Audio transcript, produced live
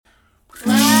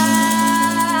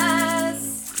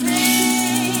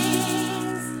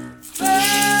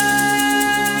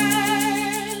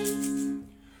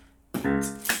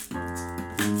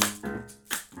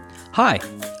Hi,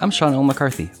 I'm Sean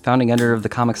McCarthy, founding editor of The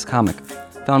Comics Comic,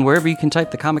 found wherever you can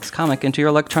type The Comics Comic into your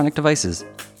electronic devices.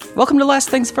 Welcome to Last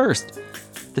Things First,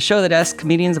 the show that asks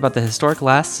comedians about the historic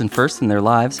lasts and firsts in their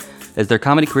lives as their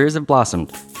comedy careers have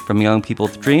blossomed, from young people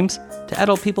with dreams to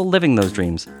adult people living those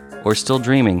dreams, or still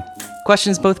dreaming.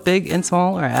 Questions both big and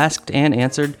small are asked and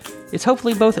answered. It's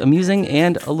hopefully both amusing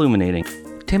and illuminating.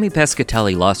 Tammy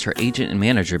Pescatelli lost her agent and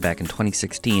manager back in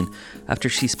 2016 after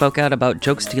she spoke out about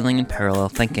joke stealing and parallel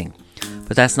thinking.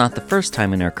 But that's not the first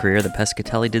time in her career that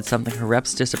Pescatelli did something her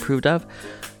reps disapproved of.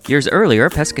 Years earlier,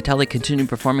 Pescatelli continued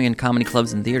performing in comedy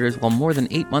clubs and theaters while more than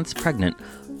 8 months pregnant,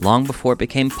 long before it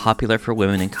became popular for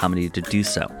women in comedy to do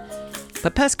so.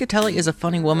 But Pescatelli is a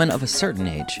funny woman of a certain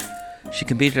age. She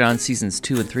competed on seasons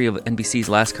 2 and 3 of NBC's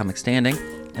Last Comic Standing,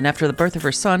 and after the birth of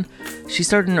her son, she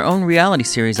started her own reality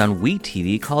series on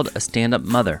WeTV called A Stand-Up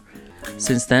Mother.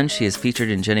 Since then, she is featured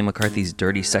in Jenny McCarthy's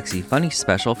Dirty, Sexy, Funny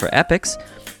special for EPIX,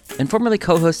 and formerly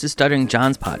co-hosted Stuttering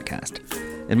John's podcast.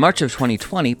 In March of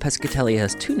 2020, Pescatelli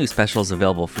has 2 new specials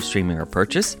available for streaming or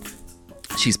purchase.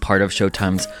 She's part of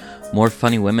Showtime's More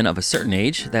Funny Women of a Certain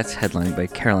Age, that's headlined by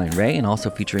Caroline Rhea, and also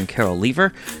featuring Carole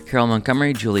Leifer, Carole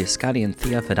Montgomery, Julia Scotti, and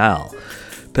Thea Vidale.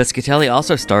 Pescatelli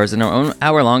also stars in her own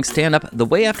hour-long stand-up, The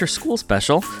Way After School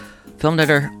special, filmed at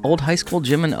her old high school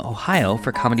gym in Ohio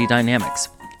for Comedy Dynamics.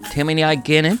 Tammy and I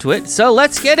get into it, so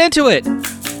let's get into it!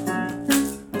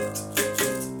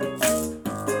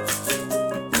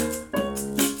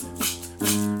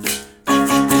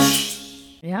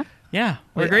 Yeah,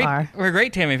 we're great. We're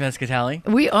great, Tammy Pescatelli.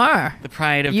 We are. The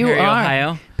pride of Perry,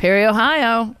 Ohio. Perry,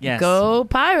 Ohio. Yes. Go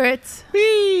Pirates.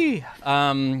 Whee!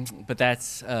 But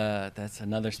that's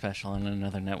another special on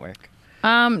another network.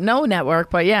 No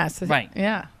network, but yes. Right.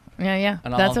 Yeah.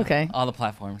 On that's okay. All the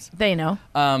platforms. They know.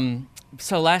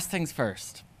 So last things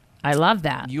first. I love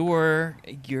that. Your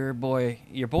boy.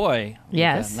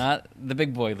 Yes. Luca, not the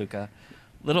big boy, Luca.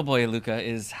 Little boy Luca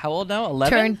is how old now?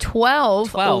 11? Turned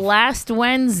 12 last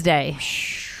Wednesday.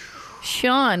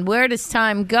 Sean, where does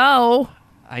time go?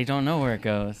 I don't know where it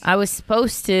goes. I was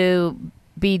supposed to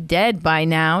be dead by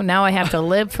now. Now I have to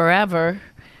live forever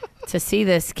to see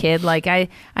this kid. Like I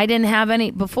didn't have any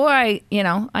before. I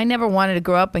never wanted to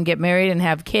grow up and get married and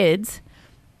have kids.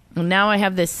 And now I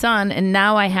have this son, and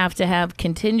now I have to have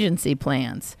contingency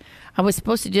plans. I was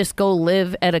supposed to just go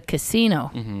live at a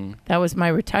casino. Mm-hmm. That was my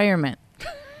retirement.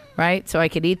 Right? So I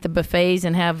could eat the buffets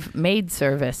and have maid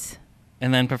service.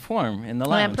 And then perform in the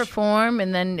lounge.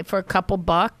 And then for a couple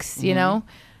bucks,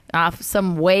 off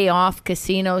some way off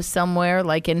casino somewhere,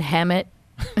 like in Hemet,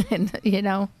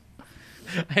 I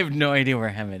have no idea where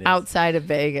Hemet is. Outside of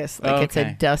Vegas. It's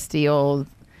a dusty old,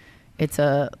 it's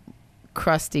a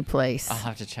crusty place. I'll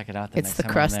have to check it out It's the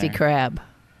Krusty Krab.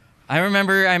 I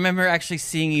remember actually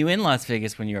seeing you in Las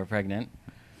Vegas when you were pregnant.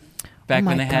 Back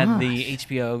when they had the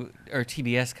HBO or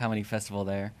TBS Comedy Festival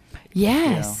there.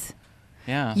 Yes.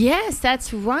 Yeah. Yes,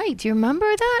 that's right. Do you remember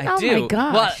that? I do. My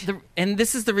gosh. Well, and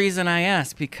this is the reason I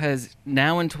asked, because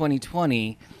now in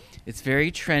 2020, it's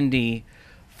very trendy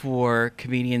for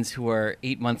comedians who are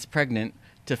 8 months pregnant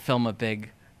to film a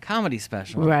big comedy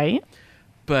special. Right.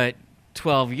 But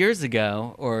 12 years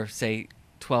ago, or say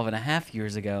 12 and a half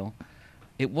years ago,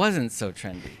 it wasn't so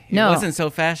trendy. No. It wasn't so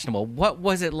fashionable. What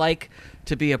was it like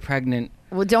to be a pregnant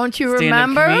Well, don't you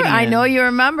remember? comedian? I know you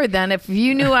remember then. If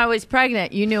you knew I was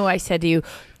pregnant, you knew I said to you,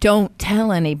 don't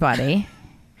tell anybody.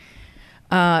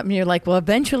 You're like, well,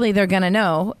 eventually they're going to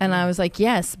know. And I was like,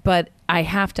 yes, but I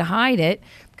have to hide it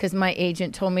because my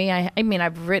agent told me,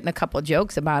 I've written a couple of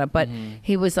jokes about it, but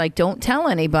he was like, don't tell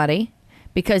anybody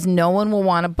because no one will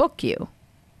want to book you.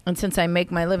 And since I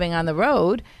make my living on the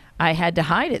road, I had to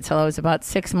hide it till I was about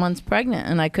 6 months pregnant,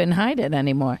 and I couldn't hide it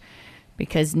anymore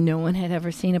because no one had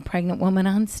ever seen a pregnant woman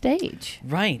on stage.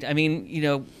 Right. I mean,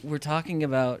 we're talking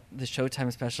about the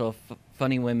Showtime special,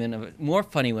 More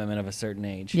Funny Women of a Certain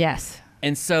Age. Yes.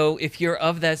 And so if you're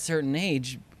of that certain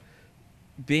age,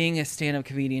 being a stand-up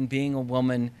comedian, being a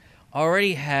woman,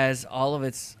 already has all of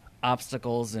its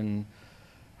obstacles and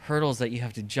hurdles that you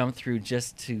have to jump through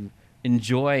just to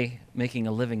enjoy making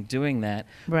a living doing that.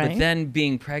 Right. But then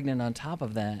being pregnant on top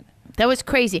of that. That was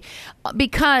crazy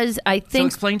because I think... So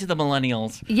explain to the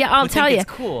millennials. Yeah, I'll tell you. It's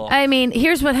cool. I mean,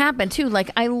 here's what happened too. Like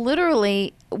I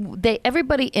literally,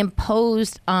 everybody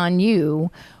imposed on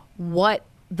you what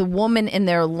the woman in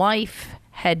their life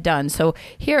had done. So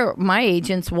here, my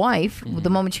agent's wife, the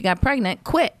moment she got pregnant,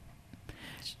 quit.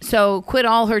 So quit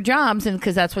all her jobs, and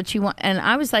because that's what she want. And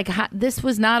I was like, this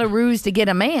was not a ruse to get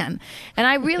a man. And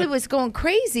I really was going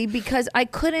crazy because I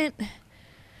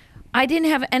didn't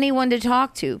have anyone to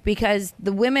talk to because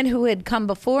the women who had come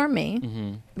before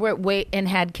me were and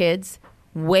had kids,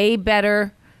 way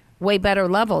better way better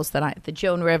levels than the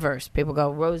Joan Rivers. People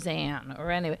go Roseanne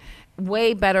or anyway,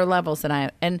 way better levels than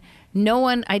I. And no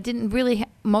one, I didn't really,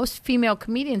 most female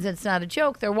comedians, it's not a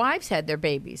joke, their wives had their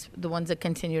babies, the ones that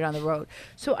continued on the road.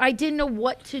 So I didn't know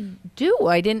what to do.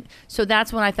 So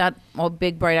that's when I thought, oh,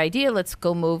 big bright idea, let's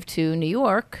go move to New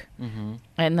York. Mm-hmm.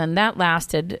 And then that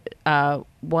lasted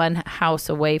one house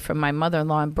away from my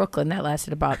mother-in-law in Brooklyn. That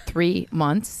lasted about 3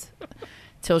 months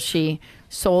till she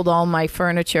sold all my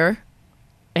furniture.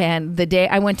 And the day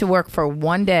I went to work for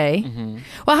one day. Mm-hmm.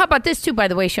 Well, how about this too, by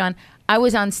the way, Sean? I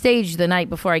was on stage the night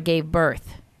before I gave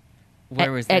birth.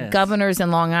 Where was this? At Governor's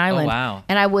in Long Island. Oh, wow.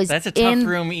 And I was That's a tough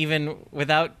room even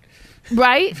without...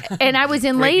 Right? And I was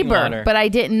in labor, water. but I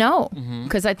didn't know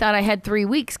because I thought I had 3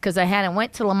 weeks because I hadn't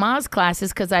went to Lamaze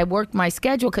classes because I worked my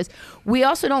schedule because we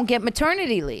also don't get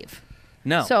maternity leave.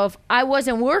 No. So if I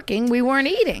wasn't working, we weren't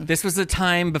eating. This was the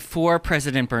time before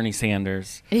President Bernie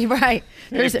Sanders. Right.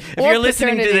 If you're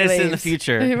listening to this in the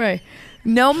future. Right.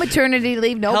 No maternity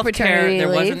leave, no paternity leave. There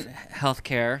leave. wasn't health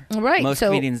care. Right. Most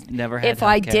comedians never had if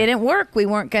health I care. didn't work, we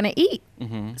weren't going to eat.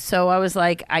 Mm-hmm. So I was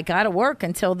like, I got to work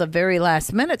until the very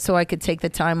last minute so I could take the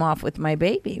time off with my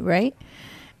baby, right?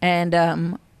 And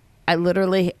I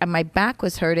literally, my back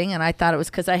was hurting, and I thought it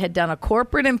was because I had done a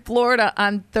corporate in Florida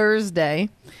on Thursday,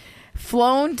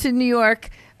 flown to New York,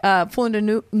 flown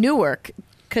to Newark,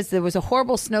 because there was a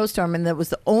horrible snowstorm, and that was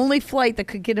the only flight that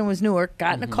could get in was Newark.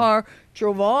 Got in a car,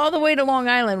 drove all the way to Long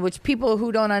Island, which people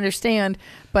who don't understand,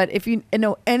 but if you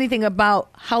know anything about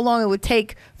how long it would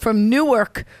take from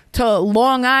Newark to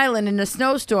Long Island in a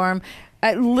snowstorm,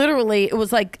 it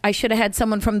was like I should have had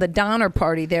someone from the Donner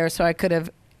Party there so I could have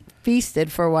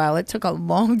feasted for a while. It took a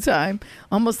long time,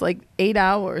 almost like 8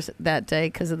 hours that day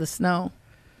because of the snow.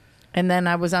 And then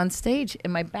I was on stage,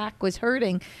 and my back was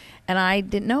hurting. And I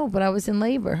didn't know, but I was in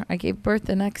labor. I gave birth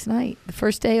the next night, the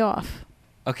first day off.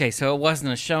 Okay, so it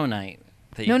wasn't a show night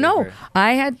that you No. birth.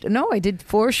 I did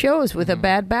 4 shows with a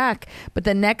bad back. But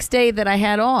the next day that I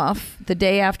had off, the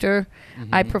day after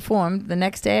I performed, the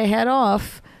next day I had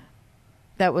off,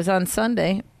 that was on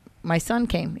Sunday, my son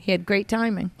came. He had great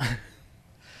timing.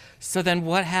 So then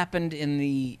what happened in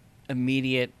the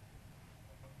immediate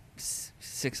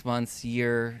 6 months,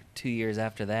 year, 2 years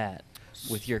after that?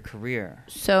 With your career?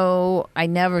 So I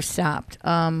never stopped.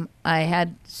 I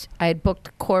had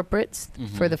booked corporates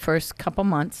for the first couple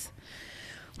months,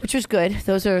 which was good.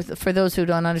 Those are, for those who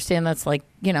don't understand, that's like,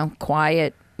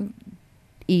 quiet,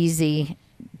 easy,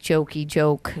 jokey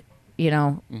joke,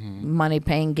 money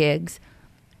paying gigs.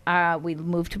 We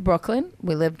moved to Brooklyn.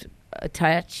 We lived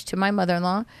attached to my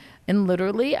mother-in-law, and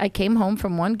literally I came home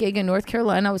from one gig in North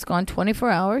Carolina. I was gone 24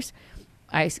 hours.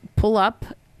 I pull up.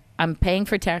 I'm paying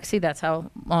for taxi. That's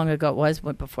how long ago it was,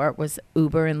 before it was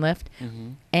Uber and Lyft.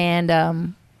 Mm-hmm.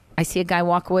 And I see a guy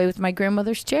walk away with my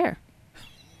grandmother's chair.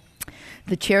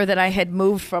 The chair that I had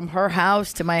moved from her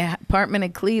house to my apartment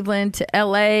in Cleveland to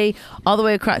L.A., all the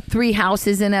way across 3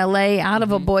 houses in L.A., out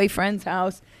of a boyfriend's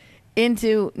house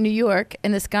into New York.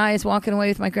 And this guy is walking away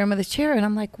with my grandmother's chair. And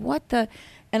I'm like, what the?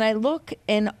 And I look,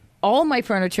 and all my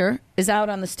furniture is out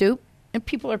on the stoop, and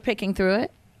people are picking through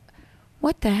it.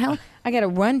 What the hell? I got to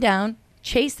run down,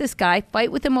 chase this guy,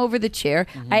 fight with him over the chair.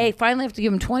 I finally have to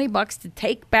give him $20 to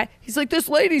take back. He's like, this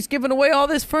lady's giving away all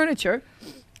this furniture.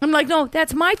 I'm like, no,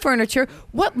 that's my furniture.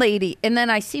 What lady? And then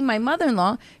I see my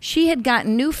mother-in-law. She had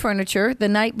gotten new furniture the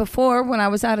night before when I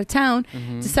was out of town,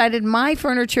 decided my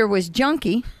furniture was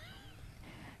junky,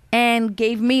 and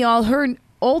gave me all her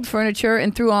old furniture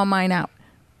and threw all mine out.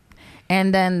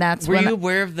 And then that's Were you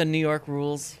aware of the New York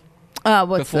rules?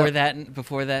 Before that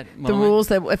moment? The rules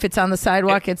that if it's on the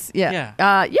sidewalk, it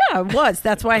was.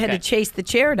 That's why I had to chase the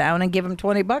chair down and give him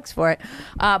 $20 for it.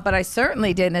 But I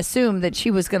certainly didn't assume that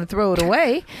she was going to throw it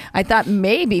away. I thought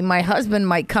maybe my husband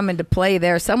might come into play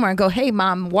there somewhere and go, hey,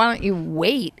 Mom, why don't you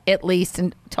wait at least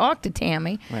and talk to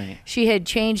Tammy? Right. She had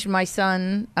changed my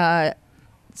son's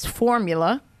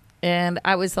formula, and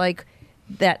I was like,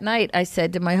 that night I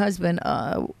said to my husband,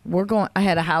 I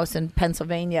had a house in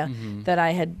Pennsylvania that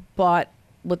I had bought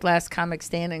with Last Comic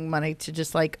Standing money to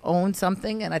just like own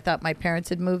something. And I thought my parents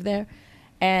had moved there.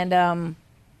 And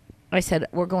I said,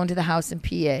 we're going to the house in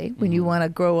PA. When you want to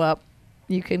grow up,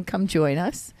 you can come join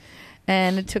us.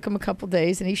 And it took him a couple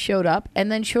days, and he showed up.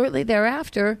 And then shortly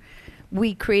thereafter,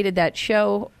 we created that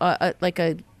show, like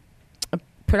a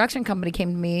production company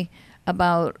came to me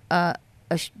about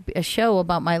a show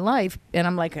about my life, and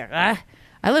I'm like, I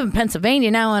live in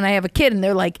Pennsylvania now, and I have a kid, and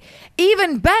they're like,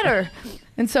 even better.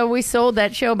 And so we sold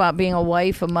that show about being a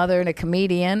wife, a mother, and a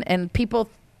comedian. And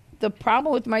the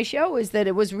problem with my show is that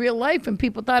it was real life, and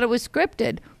people thought it was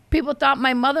scripted. People thought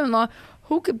my mother-in-law,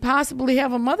 who could possibly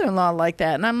have a mother-in-law like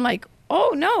that? And I'm like,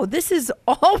 oh no, this is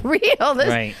all real.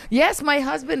 Right. Yes, my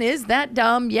husband is that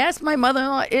dumb. Yes, my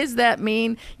mother-in-law is that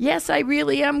mean. Yes, I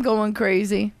really am going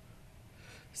crazy.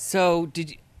 So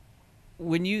did you,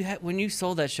 when you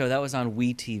sold that show, that was on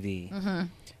WeTV,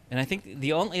 and I think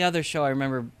the only other show I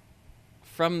remember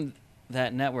from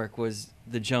that network was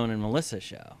the Joan and Melissa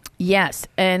show. Yes,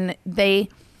 and they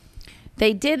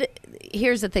did.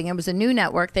 Here's the thing: it was a new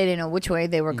network. They didn't know which way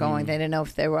they were going. They didn't know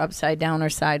if they were upside down or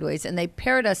sideways, and they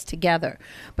paired us together.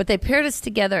 But they paired us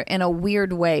together in a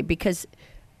weird way because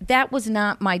that was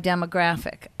not my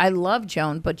demographic. I love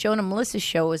Joan, but Joan and Melissa's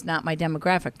show was not my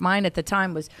demographic. Mine at the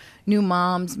time was new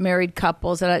moms, married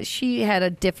couples. She had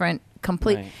a different,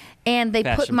 complete. Right. And they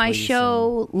put my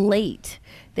show late.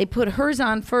 They put hers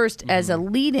on first as a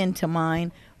lead into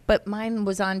mine, but mine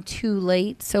was on too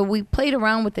late. So we played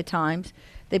around with the times.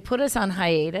 They put us on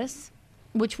hiatus,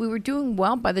 which we were doing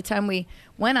well. By the time we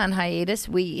went on hiatus,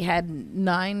 we had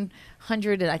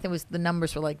 900, I think it was, the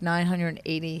numbers were like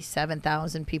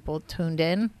 987,000 people tuned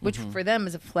in, which for them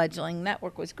as a fledgling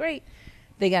network was great.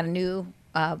 They got a new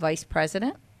vice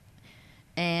president.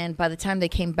 And by the time they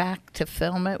came back to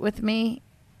film it with me,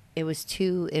 it was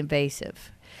too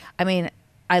invasive. I mean,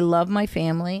 I love my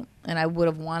family and I would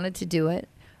have wanted to do it,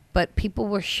 but people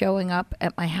were showing up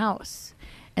at my house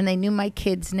and they knew my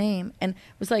kid's name. And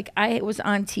it was like I was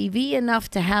on TV enough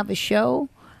to have a show,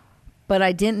 but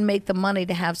I didn't make the money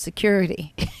to have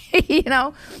security, you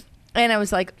know? And I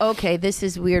was like, okay, this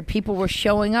is weird. People were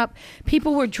showing up.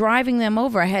 People were driving them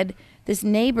over. I had this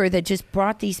neighbor that just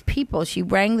brought these people. She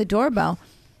rang the doorbell.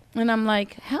 And I'm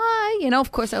like, hi. You know,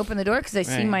 of course, I open the door because I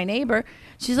see my neighbor.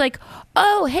 She's like,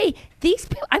 oh, hey, these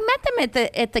people, I met them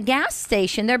at the gas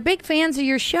station. They're big fans of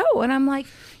your show. And I'm like,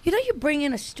 you know, you bring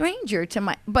in a stranger to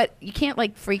my, but you can't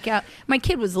like freak out. My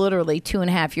kid was literally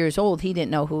 2.5 years old. He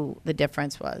didn't know who the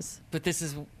difference was. But this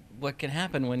is what can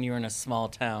happen when you're in a small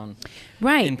town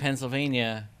in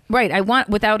Pennsylvania. Right. I want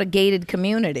without a gated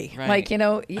community. Right. Like, you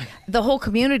know, the whole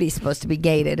community is supposed to be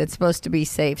gated. It's supposed to be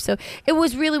safe. So it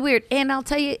was really weird. And I'll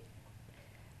tell you,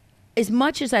 as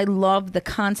much as I love the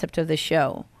concept of the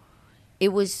show,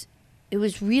 it was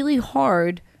really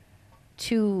hard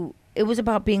to, it was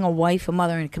about being a wife, a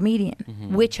mother, and a comedian,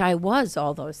 which I was,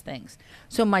 all those things.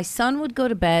 So my son would go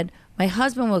to bed, my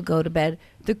husband would go to bed,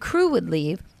 the crew would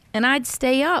leave, and I'd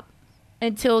stay up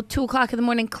until 2 o'clock in the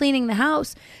morning cleaning the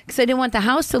house because I didn't want the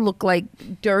house to look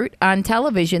like dirt on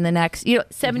television the next,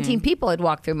 17 people had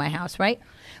walked through my house, right?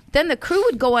 Then the crew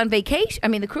would go on vacation. I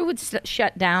mean, the crew would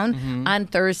shut down on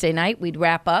Thursday night. We'd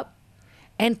wrap up.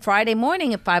 And Friday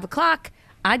morning at 5 o'clock,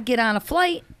 I'd get on a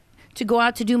flight to go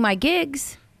out to do my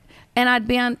gigs. And I'd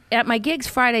be at my gigs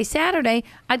Friday, Saturday.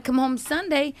 I'd come home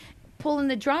Sunday, pull in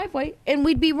the driveway, and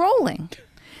we'd be rolling.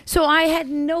 So I had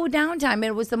no downtime.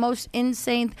 It was the most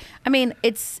insane. I mean,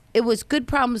 it was good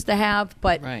problems to have,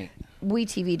 but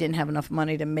WeTV didn't have enough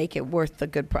money to make it worth the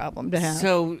good problem to have.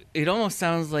 So it almost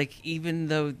sounds like even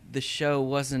though the show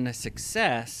wasn't a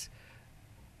success,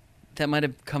 that might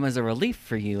have come as a relief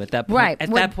for you at that point. Right.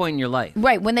 That point in your life.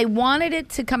 Right. When they wanted it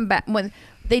to come back, when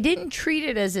they didn't treat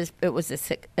it as if it was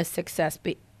a success,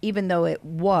 but even though it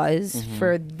was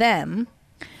for them.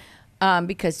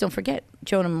 Because don't forget,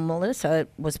 Joan and Melissa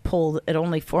was pulled at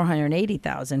only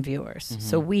 480,000 viewers.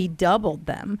 So we doubled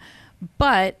them.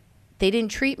 But they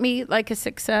didn't treat me like a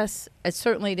success. I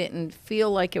certainly didn't feel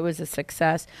like it was a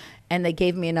success. And they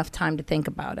gave me enough time to think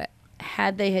about it.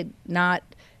 Had they not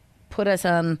put us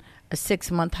on a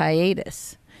 6-month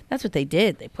hiatus, that's what they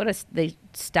did. They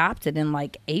stopped it in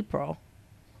like April.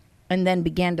 And then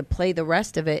began to play the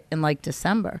rest of it in like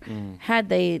December. Had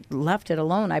they left it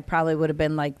alone, I probably would have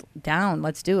been like, down,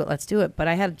 let's do it. But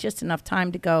I had just enough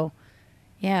time to go,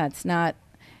 yeah, it's not.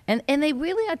 And they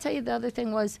really, I'll tell you, the other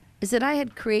thing is that I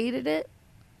had created it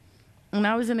and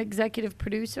I was an executive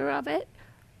producer of it,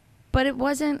 but it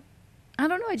wasn't, I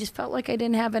don't know, I just felt like I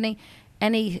didn't have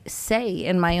any say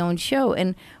in my own show.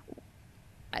 And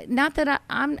not that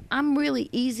I'm really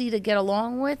easy to get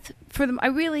along with for them. I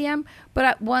really am.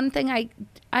 But one thing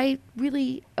I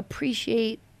really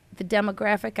appreciate the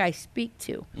demographic I speak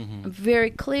to. I'm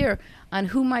very clear on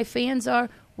who my fans are,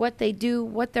 what they do,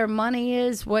 what their money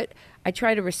is. I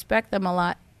try to respect them a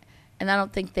lot, and I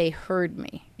don't think they heard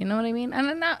me. You know what I mean?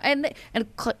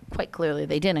 And quite clearly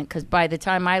they didn't, because by the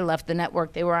time I left the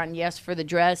network, they were on Yes for the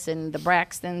Dress and the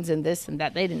Braxtons and this and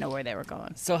that. They didn't know where they were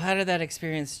going. So how did that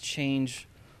experience change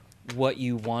what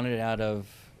you wanted out of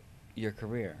your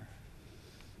career?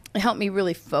 It helped me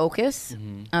really focus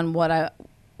on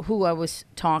who I was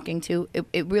talking to.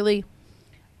 It really,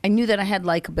 I knew that I had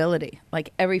likability.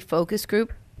 Like every focus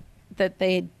group that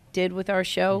they did with our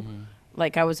show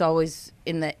Like I was always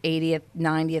in the 80th,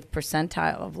 90th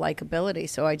percentile of likability,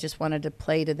 so I just wanted to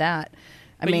play to that.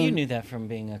 But you knew that from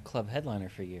being a club headliner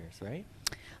for years, right?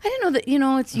 I didn't know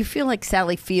that. It's you feel like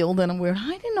Sally Field, and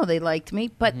I didn't know they liked me.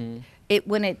 But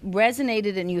when it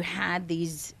resonated, and you had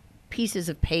these pieces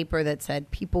of paper that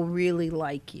said people really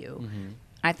like you,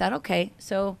 I thought, okay,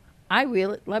 so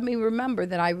let me remember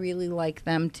that I really like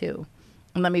them too,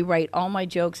 and let me write all my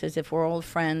jokes as if we're old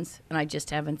friends, and I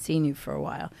just haven't seen you for a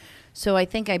while. So I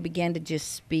think I began to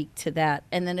just speak to that,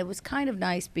 and then it was kind of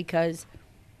nice because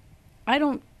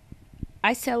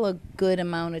I sell a good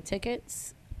amount of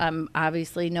tickets. I'm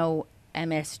obviously no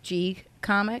MSG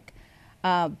comic,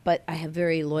 but I have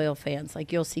very loyal fans.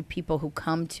 Like you'll see people who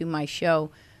come to my show,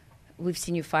 we've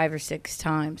seen you 5 or 6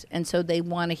 times, and so they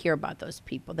want to hear about those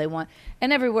people.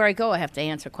 And everywhere I go, I have to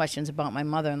answer questions about my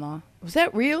mother-in-law. Was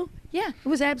that real? Yeah, it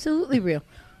was absolutely real.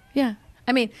 Yeah,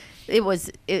 I mean,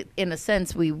 in a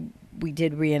sense, we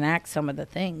did reenact some of the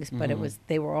things, but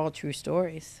they were all true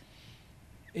stories.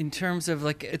 In terms of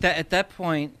like at that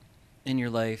point in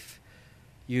your life,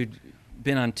 you'd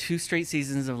been on 2 straight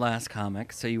seasons of Last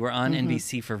Comic, so you were on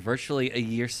NBC for virtually a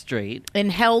year straight.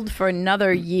 And held for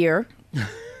another year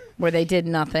where they did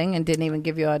nothing and didn't even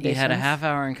give you auditions. You had a half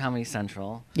hour in Comedy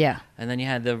Central. Yeah. And then you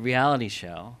had the reality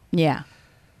show. Yeah.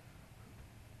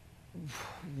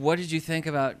 What did you think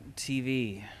about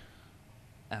TV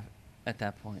at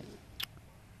that point?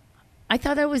 I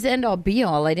thought that was end all be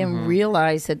all. I didn't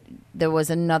realize that there was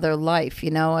another life,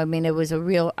 I mean, it was a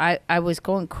real, I was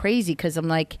going crazy because I'm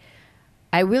like,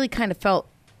 I really kind of felt,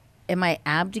 am I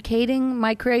abdicating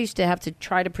my career? I used to have to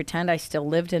try to pretend I still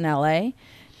lived in LA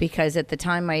because at the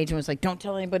time my agent was like, don't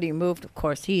tell anybody you moved. Of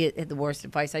course, he had the worst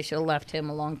advice. I should have left him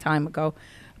a long time ago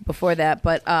before that.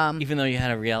 But even though you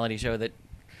had a reality show that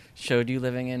showed you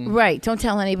living in... Right. Don't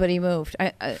tell anybody you moved.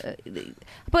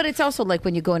 But it's also like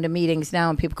when you go into meetings now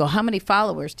and people go, how many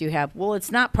followers do you have? Well,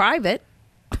 it's not private.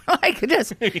 I could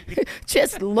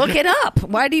just look it up.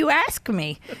 Why do you ask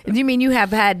me? Do you mean you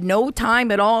have had no time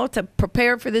at all to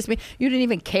prepare for this meeting? You didn't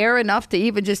even care enough to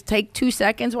even just take 2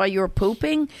 seconds while you were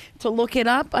pooping to look it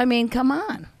up? I mean, come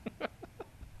on.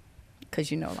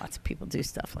 Because lots of people do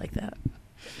stuff like that.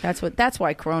 That's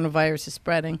why coronavirus is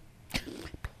spreading.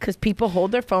 Because people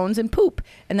hold their phones and poop,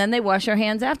 and then they wash their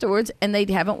hands afterwards, and they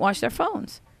haven't washed their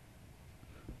phones.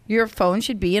 Your phone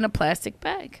should be in a plastic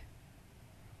bag.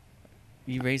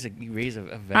 You raise a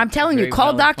I'm telling you,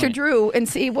 call Dr. Point. Drew and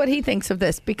see what he thinks of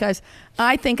this, because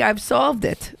I think I've solved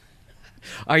it.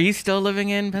 Are you still living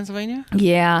in Pennsylvania?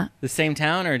 Yeah. The same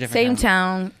town or a different Same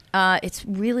town. It's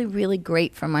really, really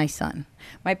great for my son.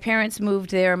 My parents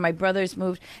moved there. My brothers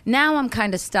moved. Now I'm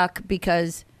kind of stuck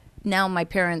because now my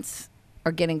parents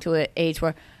are getting to an age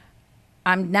where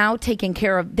I'm now taking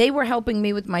care of. They were helping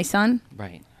me with my son.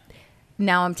 Right.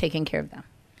 Now I'm taking care of them.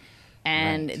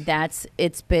 And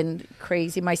it's been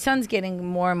crazy. My son's getting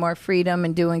more and more freedom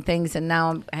and doing things. And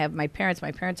now I have my parents.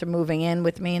 My parents are moving in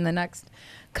with me in the next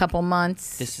couple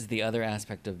months. This is the other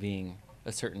aspect of being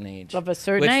a certain age. Of a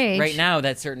certain age. Right now,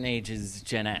 that certain age is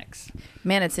Gen X.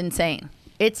 Man, it's insane.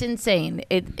 It's insane.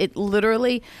 It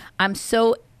literally, I'm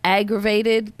so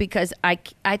aggravated because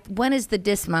when is the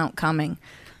dismount coming?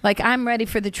 Like, I'm ready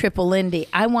for the triple Lindy.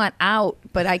 I want out,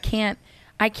 but I can't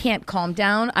calm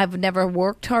down. I've never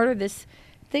worked harder.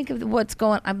 Think of what's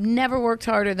going. I've never worked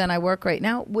harder than I work right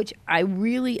now, which I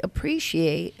really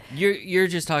appreciate. You're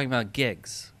just talking about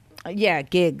gigs. Yeah,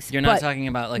 gigs. You're not talking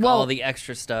about all the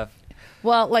extra stuff.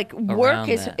 Well, like work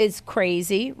is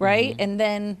crazy, right? And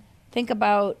then think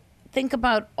about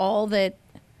all that.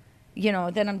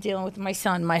 Then I'm dealing with my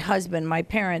son, my husband, my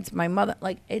parents, my mother.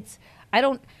 Like I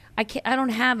don't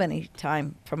have any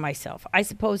time for myself. I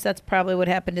suppose that's probably what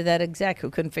happened to that exec who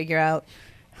couldn't figure out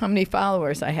how many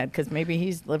followers I had, because maybe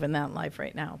he's living that life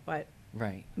right now. But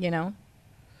right,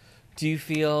 Do you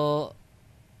feel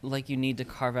like you need to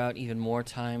carve out even more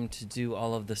time to do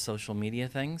all of the social media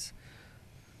things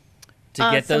to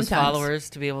get those followers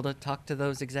to be able to talk to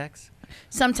those execs?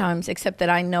 Sometimes, except that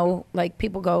I know, like,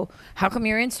 people go, how come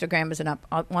your Instagram isn't up?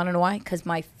 I want to know why? Because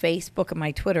my Facebook and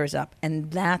my Twitter is up,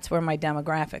 and that's where my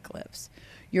demographic lives.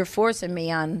 You're forcing me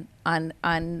on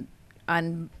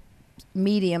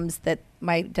mediums that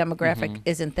my demographic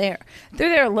isn't there. They're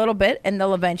there a little bit, and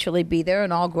they'll eventually be there,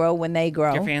 and I'll grow when they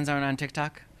grow. Your fans aren't on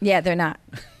TikTok? Yeah, they're not.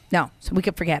 No, so we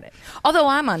can forget it. Although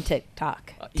I'm on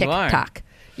TikTok. You are?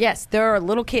 Yes, there are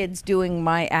little kids doing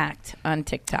my act on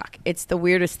TikTok. It's the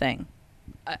weirdest thing.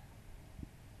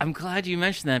 I'm glad you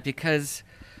mentioned that, because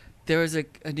there was a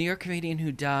New York comedian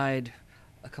who died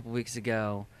a couple weeks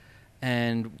ago,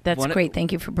 And that's great.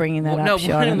 Thank you for bringing that up,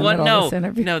 Sean, in the middle of this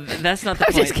interview. No, that's not the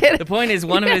I'm point. just kidding. The point is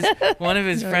one of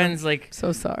his friends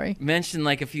so sorry mentioned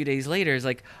a few days later is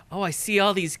oh, I see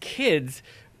all these kids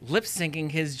lip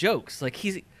syncing his jokes.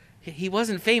 He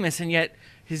wasn't famous, and yet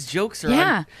his jokes are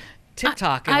on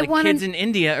TikTok, and kids in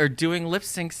India are doing lip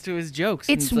syncs to his jokes.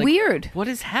 It's weird. What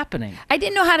is happening? I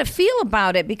didn't know how to feel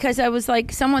about it because I was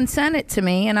someone sent it to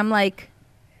me, and I'm like,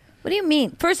 what do you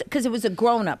mean? First, because it was a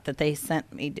grown-up that they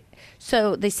sent me.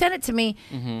 So they sent it to me,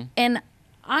 and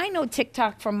I know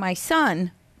TikTok from my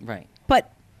son. Right.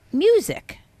 But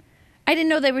music. I didn't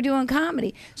know they were doing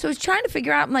comedy. So I was trying to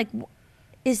figure out, I'm like,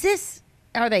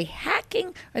 are they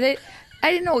hacking? I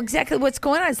didn't know exactly what's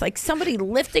going on. It's like somebody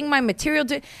lifting my material.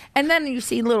 And then you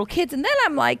see little kids, and then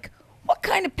I'm like, what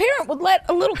kind of parent would let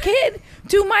a little kid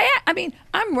do my act? I mean,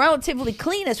 I'm relatively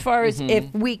clean as far as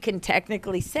if we can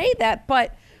technically say that,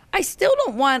 but I still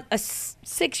don't want a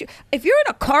 6-year. If you're in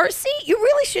a car seat, you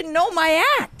really should know my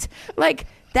act.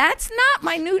 That's not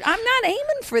my new. I'm not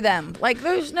aiming for them.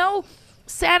 There's no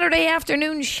Saturday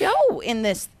afternoon show in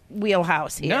this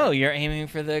wheelhouse here. No, you're aiming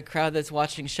for the crowd that's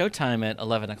watching Showtime at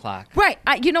 11 o'clock. Right.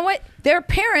 You know what? Their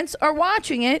parents are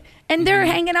watching it, and they're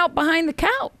hanging out behind the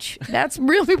couch. That's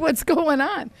really what's going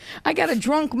on. I got a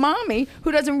drunk mommy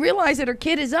who doesn't realize that her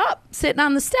kid is up, sitting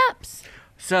on the steps.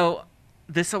 So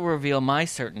this will reveal my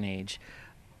certain age.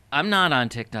 I'm not on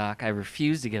TikTok. I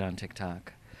refuse to get on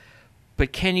TikTok.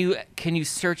 But can you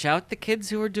search out the kids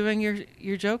who are doing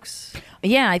your jokes?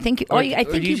 Yeah, I think. I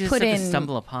think you put in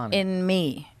stumble upon it. In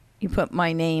me. You put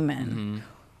my name in.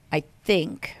 I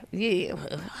think.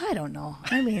 I don't know.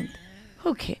 I mean,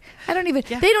 okay. I don't even.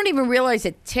 Yeah. They don't even realize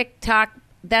that TikTok.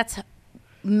 That's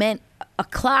meant a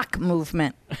clock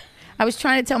movement. I was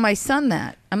trying to tell my son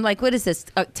that. I'm like, what is this?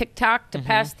 A TikTok to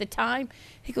pass the time?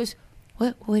 He goes,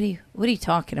 what are you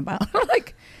talking about? I'm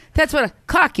like, that's what a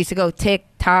clock used to go, tick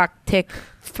tock, tick.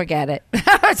 Forget it.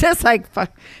 I was just like,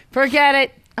 forget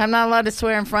it. I'm not allowed to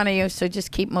swear in front of you, so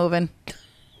just keep moving.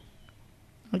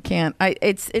 I can't.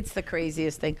 It's the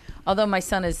craziest thing. Although my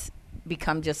son has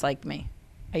become just like me.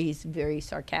 He's very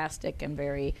sarcastic and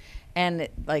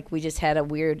we just had a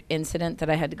weird incident that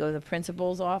I had to go to the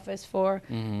principal's office for,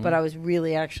 but I was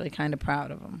really actually kind of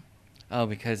proud of him. Oh,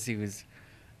 because he was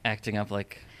acting up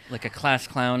like a class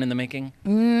clown in the making?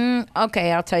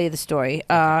 Okay, I'll tell you the story.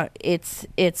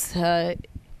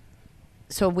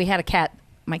 So we had a cat.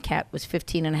 My cat was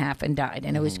 15 and a half and died,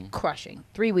 and it was crushing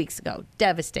 3 weeks ago.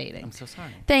 Devastating. I'm so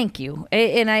sorry. Thank you.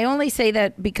 And I only say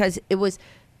that because it was,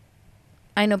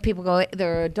 I know people go,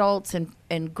 there are adults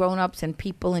and grown-ups and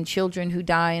people and children who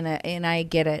die, and I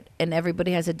get it, and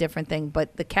everybody has a different thing.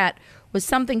 But the cat was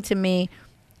something to me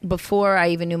before I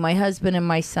even knew my husband and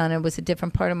my son. It was a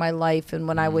different part of my life. And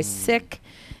when I was sick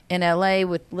in L.A.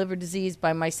 with liver disease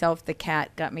by myself, the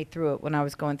cat got me through it when I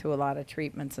was going through a lot of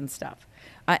treatments and stuff.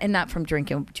 And not from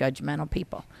drinking judgmental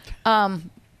people. Not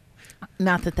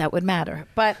that would matter.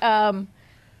 But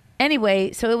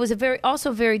anyway, so it was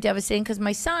also very devastating because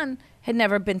my son had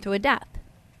never been through a death.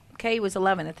 Okay, he was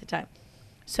 11 at the time.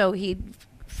 So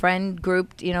friend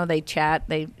grouped, they chat.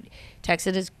 They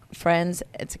texted his friends.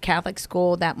 It's a Catholic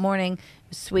school. That morning, it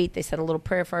was sweet. They said a little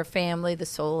prayer for our family, the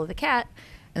soul of the cat.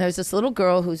 And there's this little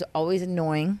girl who's always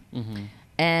annoying.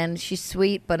 And she's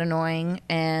sweet but annoying.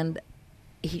 And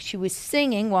she was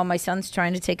singing while my son's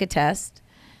trying to take a test.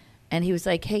 And he was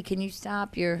like, hey, can you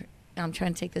stop? I'm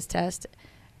trying to take this test.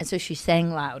 And so she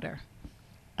sang louder.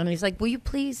 And he's like, will you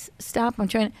please stop? I'm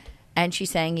trying to. And she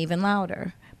sang even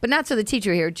louder. But not so the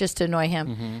teacher here, just to annoy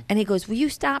him. And he goes, will you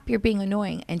stop? You're being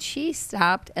annoying. And she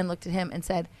stopped and looked at him and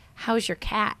said, how's your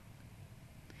cat?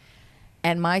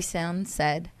 And my son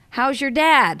said, how's your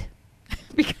dad?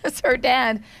 Because her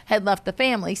dad had left the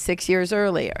family 6 years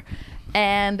earlier.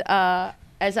 And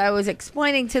as I was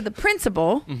explaining to the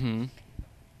principal,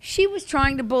 she was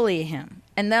trying to bully him.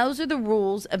 And those are the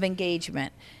rules of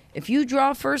engagement. If you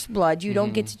draw first blood, you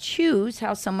don't get to choose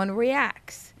how someone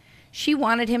reacts. She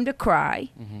wanted him to cry.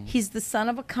 He's the son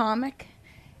of a comic.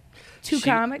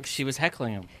 Comics. She was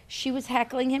heckling him. She was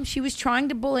heckling him. She was trying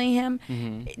to bully him.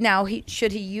 Now,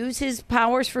 should he use his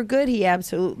powers for good? He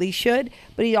absolutely should.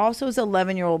 But he also is an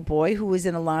 11-year-old boy who was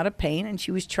in a lot of pain, and she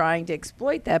was trying to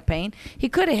exploit that pain. He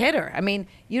could have hit her. I mean,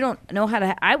 you don't know how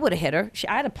to. I would have hit her.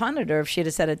 I'd have punted her if she'd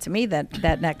have said it to me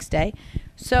that next day.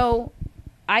 So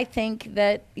I think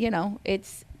that,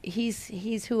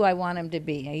 he's who I want him to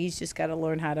be. He's just got to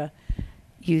learn how to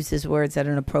use his words at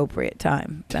an appropriate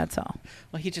time. That's all.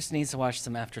 Well, he just needs to watch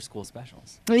some after-school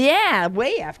specials. Yeah,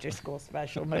 way after-school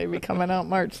special, maybe coming out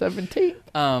March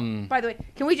 17th. By the way,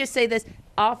 can we just say this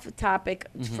off topic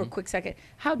for a quick second?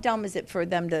 How dumb is it for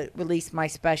them to release my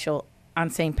special on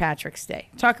St. Patrick's Day.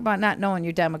 Talk about not knowing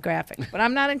your demographic. But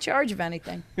I'm not in charge of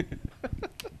anything.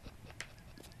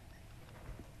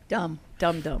 Dumb.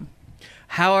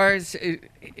 Here's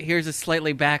a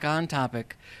slightly back on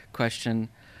topic question.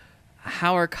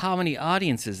 How are comedy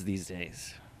audiences these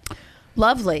days?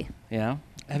 Lovely. Yeah.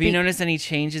 Have you noticed any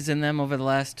changes in them over the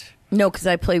last? No, because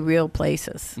I play real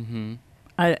places. Mm-hmm.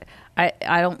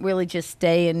 I don't really just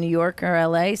stay in New York or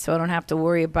LA, so I don't have to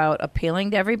worry about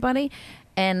appealing to everybody.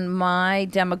 And my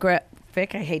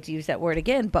demographic, I hate to use that word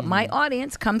again, but my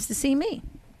audience comes to see me.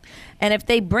 And if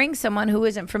they bring someone who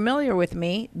isn't familiar with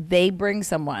me, they bring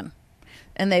someone.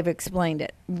 And they've explained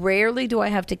it. Rarely do I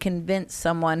have to convince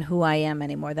someone who I am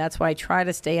anymore. That's why I try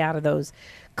to stay out of those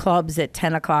clubs at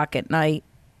 10 o'clock at night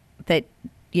that,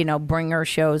 bringer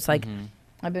shows. Like,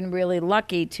 I've been really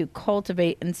lucky to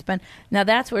cultivate and spend. Now,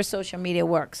 that's where social media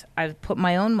works. I've put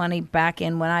my own money back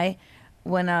in.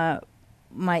 When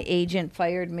my agent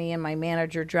fired me and my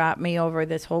manager dropped me over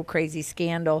this whole crazy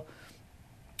scandal,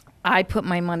 I put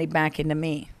my money back into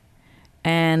me.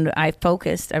 And I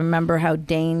focused. I remember how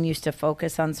Dane used to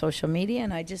focus on social media,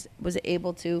 and I just was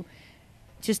able to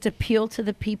just appeal to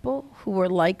the people who were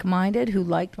like-minded, who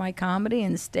liked my comedy,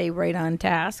 and stay right on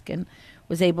task, and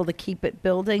was able to keep it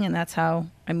building. And that's how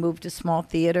I moved to small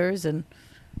theaters and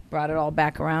brought it all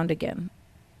back around again.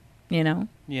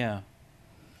 Yeah.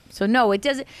 So no, it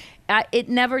doesn't. It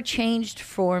never changed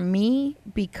for me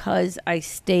because I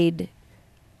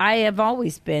have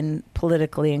always been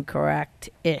politically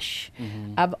incorrect-ish.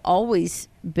 Mm-hmm. I've always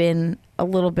been a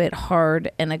little bit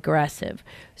hard and aggressive.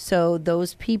 So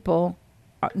those people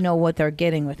know what they're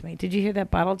getting with me. Did you hear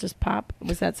that bottle just pop?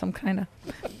 Was that some kind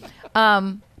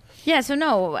of... Yeah, so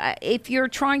no, if you're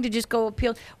trying to just go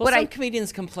appeal... Well, some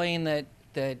comedians complain that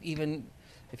even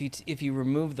if you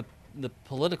remove the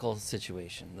political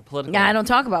situation, Yeah, I don't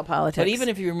talk about politics. But even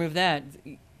if you remove that...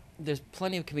 There's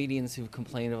plenty of comedians who've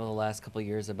complained over the last couple of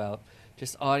years about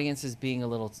just audiences being a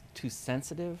little too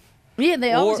sensitive. Yeah,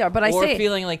 they always are. But or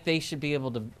feeling like they should be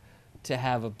able to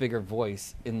have a bigger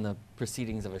voice in the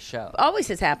proceedings of a show. Always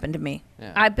has happened to me.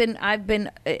 Yeah. I've been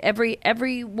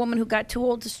every woman who got too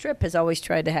old to strip has always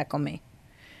tried to heckle me.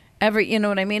 You know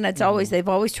what I mean? It's always, they've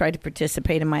always tried to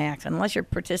participate in my act. Unless you're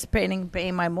participating in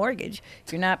paying my mortgage,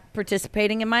 you're not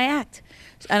participating in my act.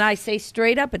 And I say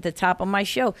straight up at the top of my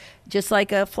show, just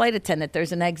like a flight attendant,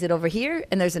 there's an exit over here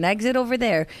and there's an exit over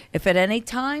there. If at any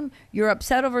time you're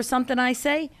upset over something I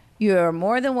say, you're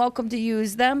more than welcome to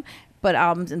use them. But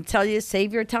I'll tell you,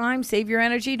 save your time, save your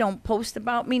energy. Don't post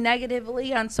about me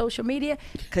negatively on social media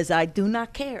because I do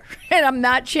not care. And I'm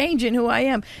not changing who I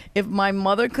am. If my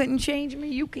mother couldn't change me,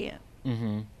 you can't.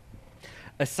 Mm-hmm.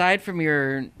 Aside from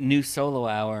your new solo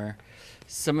hour,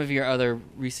 some of your other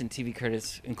recent TV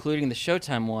credits, including the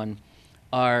Showtime one,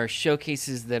 are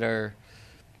showcases that are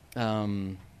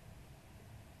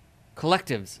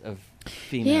collectives of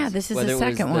females. Yeah, this is the second one.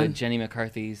 Whether it was one. Jenny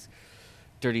McCarthy's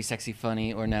Dirty, Sexy,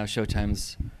 Funny, or now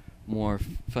Showtime's more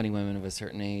funny women of a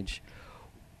certain age.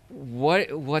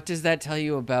 What does that tell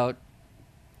you about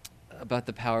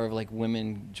the power of like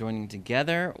women joining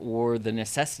together, or the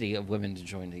necessity of women to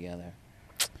join together?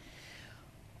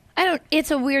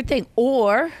 It's a weird thing.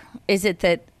 Or is it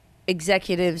that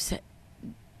executives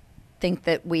think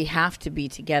that we have to be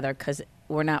together because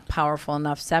we're not powerful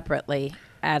enough separately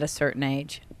at a certain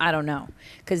age? I don't know.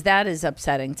 Because that is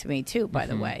upsetting to me too, by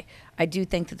the way. I do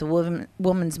think that the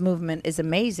women's movement is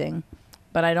amazing,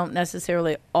 but I don't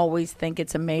necessarily always think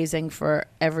it's amazing for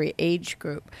every age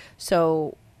group.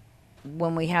 So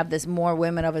when we have this more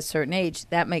women of a certain age,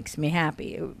 that makes me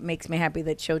happy. It makes me happy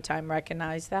that Showtime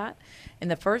recognized that in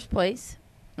the first place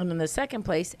and in the second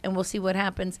place, and we'll see what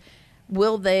happens.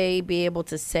 Will they be able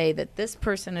to say that this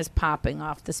person is popping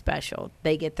off the special?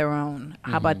 They get their own.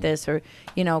 How about this? Or,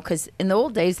 because in the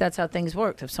old days, that's how things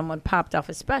worked. If someone popped off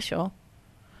a special,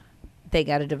 they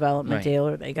got a development deal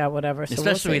or they got whatever. So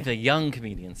especially with a young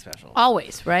comedian special.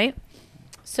 Always, right?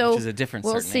 So which is a different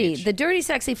we'll certain see. age. The Dirty,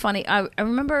 Sexy, Funny, I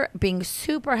remember being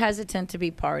super hesitant to be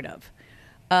part of.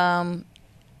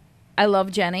 I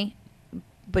love Jenny,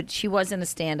 but she wasn't a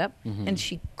stand-up, and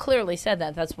she clearly said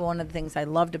that. That's one of the things I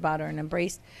loved about her and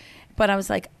embraced. But I was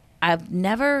like, I've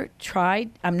never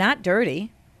tried. I'm not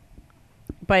dirty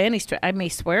by any stretch. I may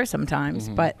swear sometimes,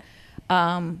 but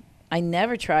I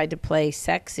never tried to play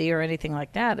sexy or anything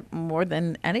like that. More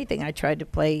than anything, I tried to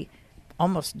play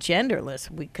almost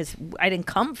genderless because I didn't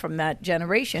come from that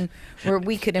generation where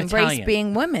we could embrace Italian.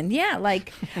 being women. Yeah,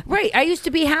 like, right. I used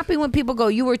to be happy when people go,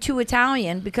 you were too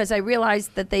Italian, because I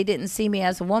realized that they didn't see me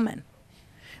as a woman.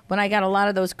 when I got a lot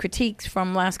of those critiques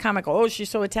from Last Comic, oh, she's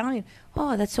so Italian.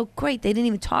 Oh, that's so great. They didn't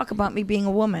even talk about me being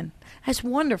a woman. That's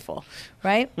wonderful,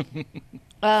 right?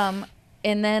 And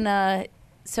then,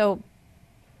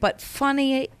 but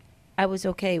funny, I was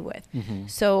okay with. Mm-hmm.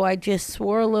 So I just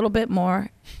swore a little bit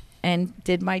more and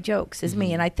did my jokes as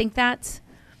me. And I think that's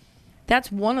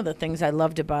one of the things I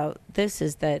loved about this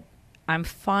is that I'm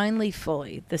finally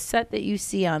fully, the set that you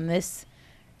see on this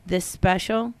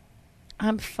special,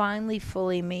 I'm finally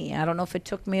fully me. I don't know if it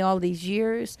took me all these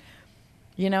years.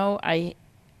 You know, I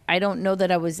don't know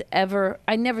that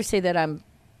I never say that I'm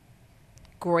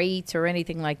great or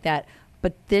anything like that,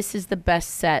 but this is the best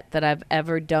set that I've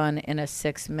ever done in a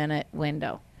 6-minute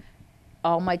window.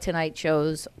 All my Tonight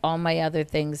shows, all my other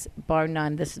things, bar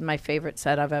none, this is my favorite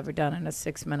set I've ever done in a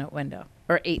 6-minute window.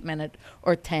 Or 8 minute,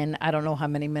 or 10. I don't know how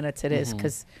many minutes it is,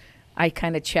 because I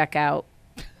kind of check out.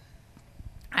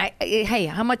 Hey,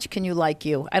 how much can you like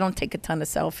you? I don't take a ton of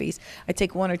selfies. I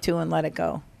take 1 or 2 and let it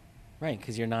go. Right,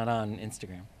 because you're not on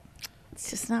Instagram. It's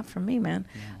just not for me, man.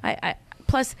 Yeah.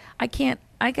 Plus, I can't.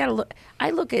 I gotta look.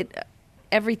 I look at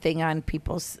everything on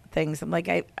people's things. I'm like,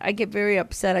 I get very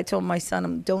upset. I told my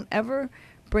son, don't ever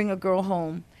bring a girl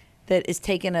home that is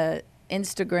taking a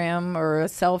Instagram or a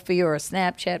selfie or a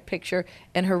Snapchat picture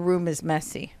and her room is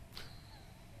messy.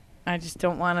 I just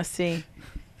don't want to see.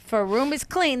 If her room is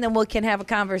clean, then we can have a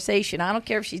conversation. I don't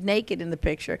care if she's naked in the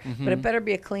picture, but it better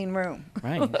be a clean room.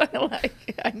 Right.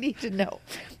 I need to know.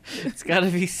 It's got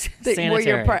to be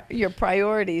sanitary. Where your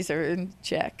priorities are in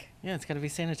check. Yeah, it's got to be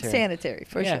sanitary. Sanitary,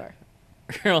 for sure.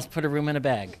 Or else put a room in a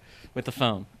bag with the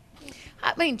phone.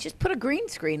 I mean, just put a green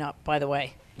screen up, by the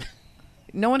way.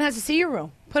 No one has to see your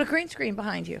room. Put a green screen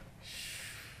behind you.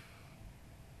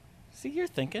 See, you're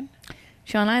thinking.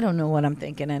 Sean, I don't know what I'm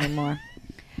thinking anymore.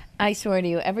 I swear to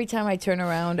you, every time I turn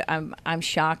around, I'm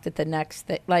shocked at the next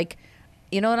thing. Like,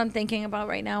 you know what I'm thinking about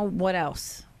right now? What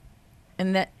else?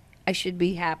 And that I should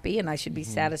be happy and I should be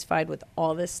satisfied with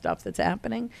all this stuff that's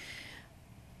happening.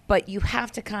 But you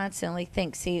have to constantly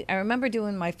think. See, I remember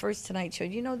doing my first Tonight Show.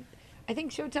 You know, I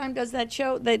think Showtime does that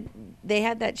show. They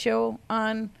had that show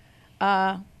on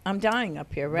I'm Dying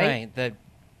up here, right? Right. That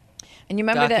and you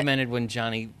remember documented when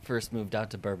Johnny first moved out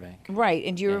to Burbank. Right.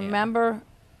 And do you remember...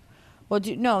 Well,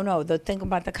 no, the thing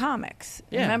about the comics.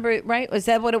 Yeah. Remember it, right? Was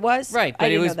that what it was? Right, but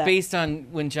it was based on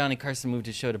when Johnny Carson moved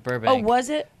his show to Burbank. Oh, was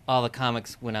it? All the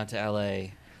comics went out to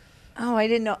L.A. Oh, I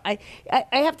didn't know. I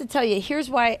have to tell you, here's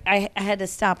why I had to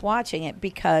stop watching it,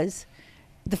 because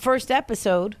the first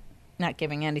episode, not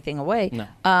giving anything away,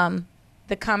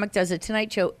 the comic does a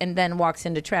Tonight Show and then walks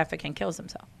into traffic and kills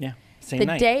himself. Yeah, same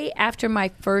night. The day after my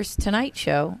first Tonight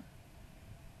Show,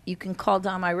 you can call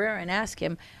Tammy Rhea and ask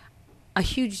him, a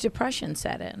huge depression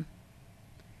set in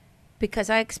because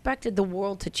I expected the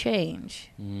world to change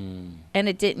and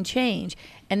it didn't change.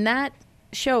 And that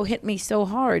show hit me so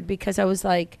hard because I was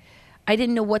like, I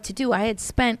didn't know what to do. I had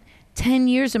spent 10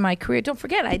 years of my career. Don't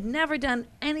forget, I'd never done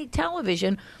any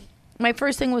television. My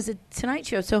first thing was a Tonight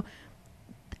Show. So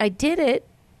I did it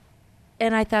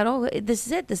and I thought, oh, this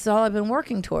is it. This is all I've been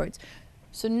working towards.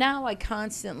 So now I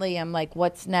constantly am like,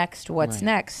 what's next? What's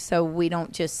next? So we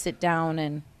don't just sit down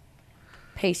and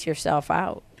pace yourself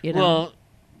out, you know? Well,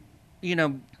 you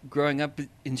know, growing up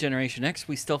in Generation X,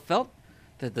 we still felt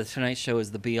that the Tonight Show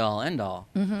is the be-all, end-all.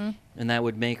 Mm-hmm. And that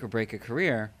would make or break a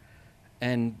career.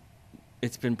 And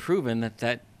it's been proven that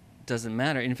that doesn't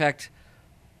matter. In fact,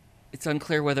 it's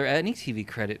unclear whether any TV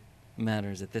credit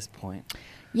matters at this point.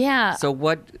 Yeah. So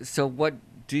what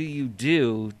do you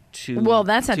do to... Well,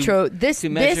 that's not true. This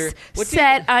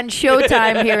set on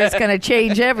Showtime here is going to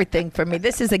change everything for me.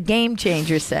 This is a game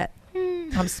changer set.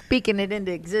 I'm speaking it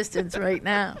into existence right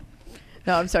now.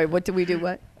 No, I'm sorry. What do we do?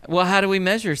 What? Well, how do we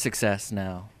measure success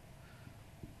now?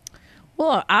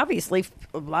 Well, obviously,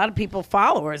 a lot of people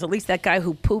followers. At least that guy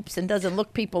who poops and doesn't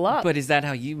look people up. But is that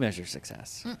how you measure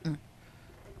success? Mm-mm.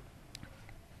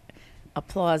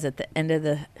 Applause at the end of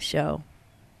the show.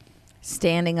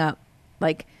 Standing up.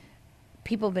 Like,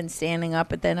 people have been standing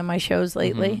up at the end of my shows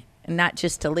lately, and not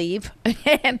just to leave.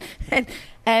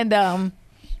 and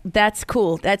that's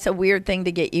cool. That's a weird thing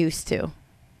to get used to.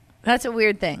 That's a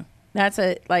weird thing.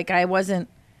 I wasn't,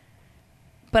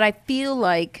 but I feel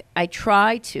like I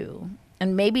try to,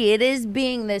 and maybe it is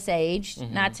being this age,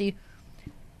 not to,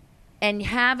 and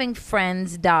having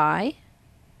friends die,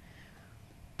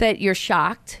 that you're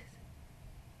shocked.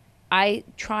 I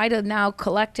try to now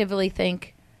collectively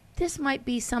think, this might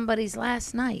be somebody's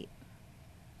last night.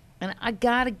 And I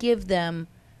got to give them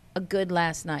a good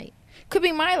last night. Could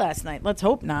be my last night. Let's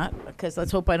hope not, because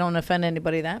let's hope I don't offend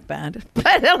anybody that bad.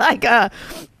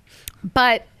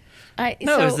 But It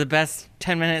was the best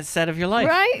 10-minute set of your life.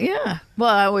 Right? Yeah. Well,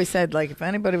 I always said, like, if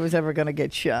anybody was ever going to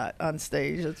get shot on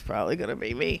stage, it's probably going to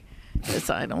be me.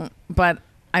 But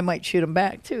I might shoot him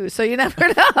back, too. So you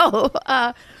never know.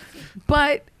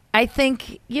 But I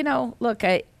think, look,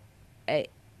 I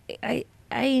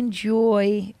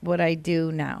enjoy what I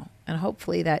do now. And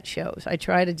hopefully that shows. I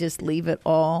try to just leave it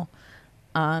all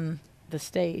on the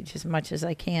stage as much as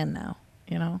I can now,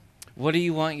 What do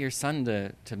you want your son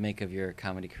to make of your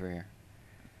comedy career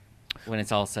when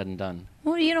it's all said and done?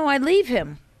 Well, I leave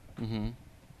him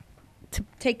to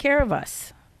take care of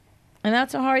us. And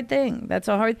that's a hard thing. That's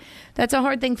a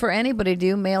hard thing for anybody to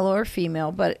do, male or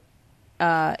female. But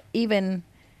even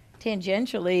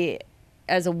tangentially,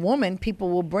 as a woman, people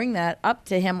will bring that up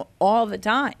to him all the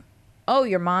time. Oh,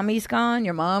 your mommy's gone,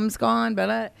 your mom's gone,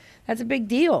 but that's a big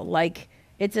deal. Like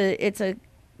it's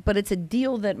a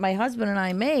deal that my husband and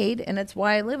I made, and it's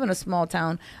why I live in a small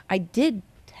town. I did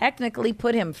technically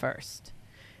put him first.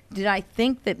 Did I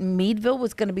think that Meadville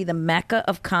was going to be the mecca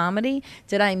of comedy?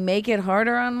 Did I make it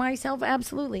harder on myself?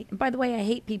 Absolutely. And by the way, I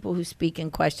hate people who speak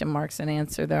in question marks and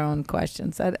answer their own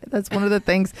questions. That's one of the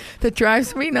things that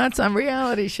drives me nuts on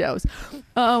reality shows.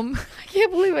 I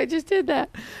can't believe I just did that.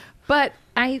 But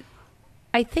I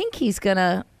think he's going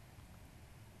to...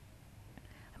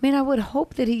 I would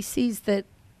hope that he sees that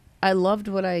I loved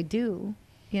what I do.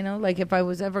 Like if I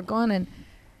was ever gone, and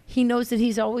he knows that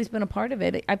he's always been a part of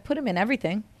it. I put him in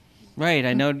everything. Right.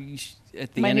 I know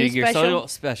at the end of your solo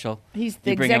special, he's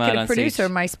the executive producer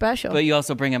of my special. But you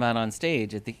also bring him out on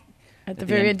stage at the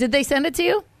very end. Did they send it to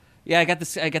you? Yeah, I got the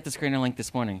screener link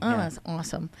this morning. Oh, that's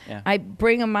awesome. Yeah. I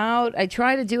bring him out. I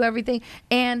try to do everything.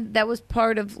 And that was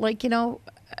part of,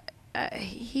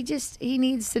 he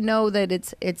needs to know that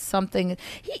it's something.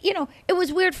 It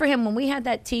was weird for him when we had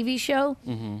that TV show.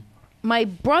 Mm-hmm. My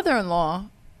brother-in-law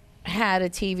had a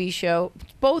TV show,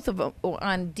 both of them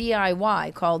on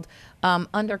DIY, called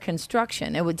Under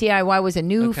Construction. DIY was a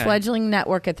new fledgling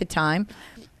network at the time,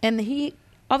 and he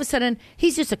all of a sudden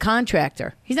he's just a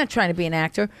contractor. He's not trying to be an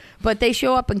actor, but they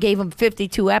show up and gave him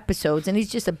 52 episodes, and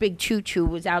he's just a big choo-choo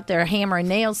who was out there hammering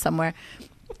nails somewhere.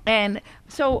 And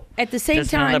so at the same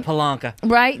time, another Palanca,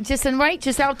 right? Just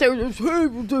out there.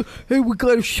 Hey, we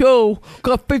got a show,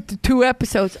 got 52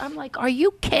 episodes. I'm like, are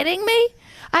you kidding me?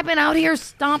 I've been out here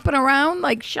stomping around,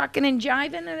 like shucking and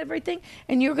jiving and everything,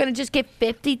 and you're gonna just get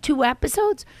 52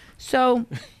 episodes? So,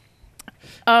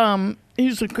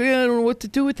 he's like, yeah, I don't know what to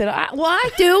do with it. I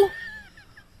do.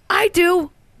 I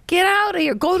do. Get out of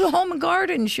here. Go to home and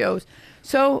garden shows.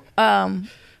 So,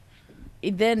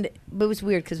 then it was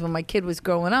weird because when my kid was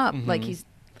growing up, like he's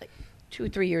like 2 or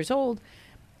 3 years old,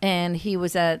 and he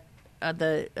was at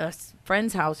the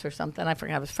friend's house or something. I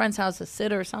forgot, it was friend's house, a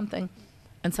sitter or something,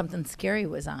 and something scary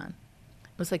was on.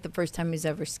 It was like the first time he was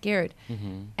ever scared.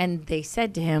 Mm-hmm. And they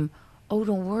said to him, oh,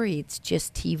 don't worry, it's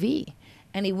just TV.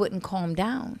 And he wouldn't calm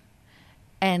down.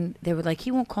 And they were like, he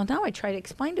won't calm down. I tried to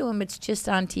explain to him it's just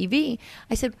on TV.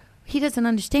 I said, he doesn't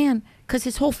understand because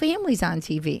his whole family's on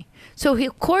TV. So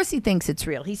of course he thinks it's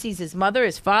real. He sees his mother,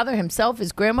 his father, himself,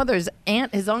 his grandmother, his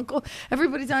aunt, his uncle.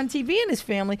 Everybody's on TV in his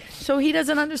family. So he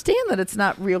doesn't understand that it's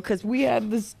not real because we had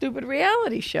this stupid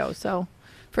reality show. So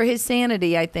for his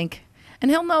sanity, I think. And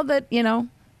he'll know that, he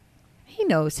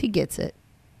knows. He gets it.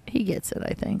 He gets it,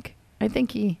 I think. I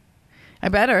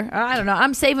better. I don't know.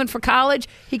 I'm saving for college.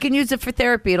 He can use it for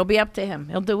therapy. It'll be up to him.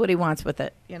 He'll do what he wants with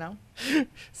it,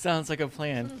 Sounds like a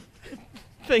plan.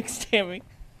 Thanks, Tammy.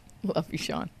 Love you,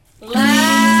 Sean.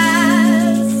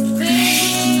 Last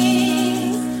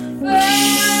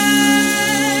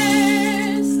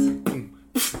things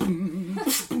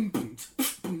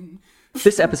first.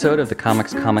 This episode of the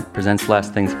Comics Comic Presents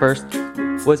Last Things First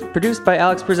was produced by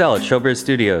Alex Brazell at Showbiz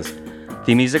Studios.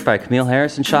 Theme music by Camille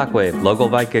Harris and Shockwave, logo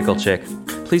by Giggle Chick.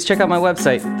 Please check out my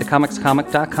website,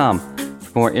 thecomicscomic.com,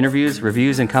 for more interviews,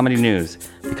 reviews, and comedy news.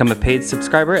 Become a paid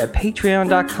subscriber at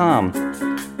patreon.com.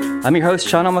 I'm your host,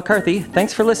 Sean McCarthy.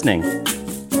 Thanks for listening.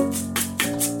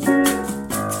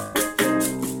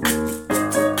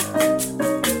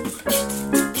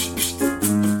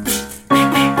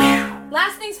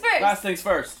 Last things first. Last things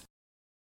first.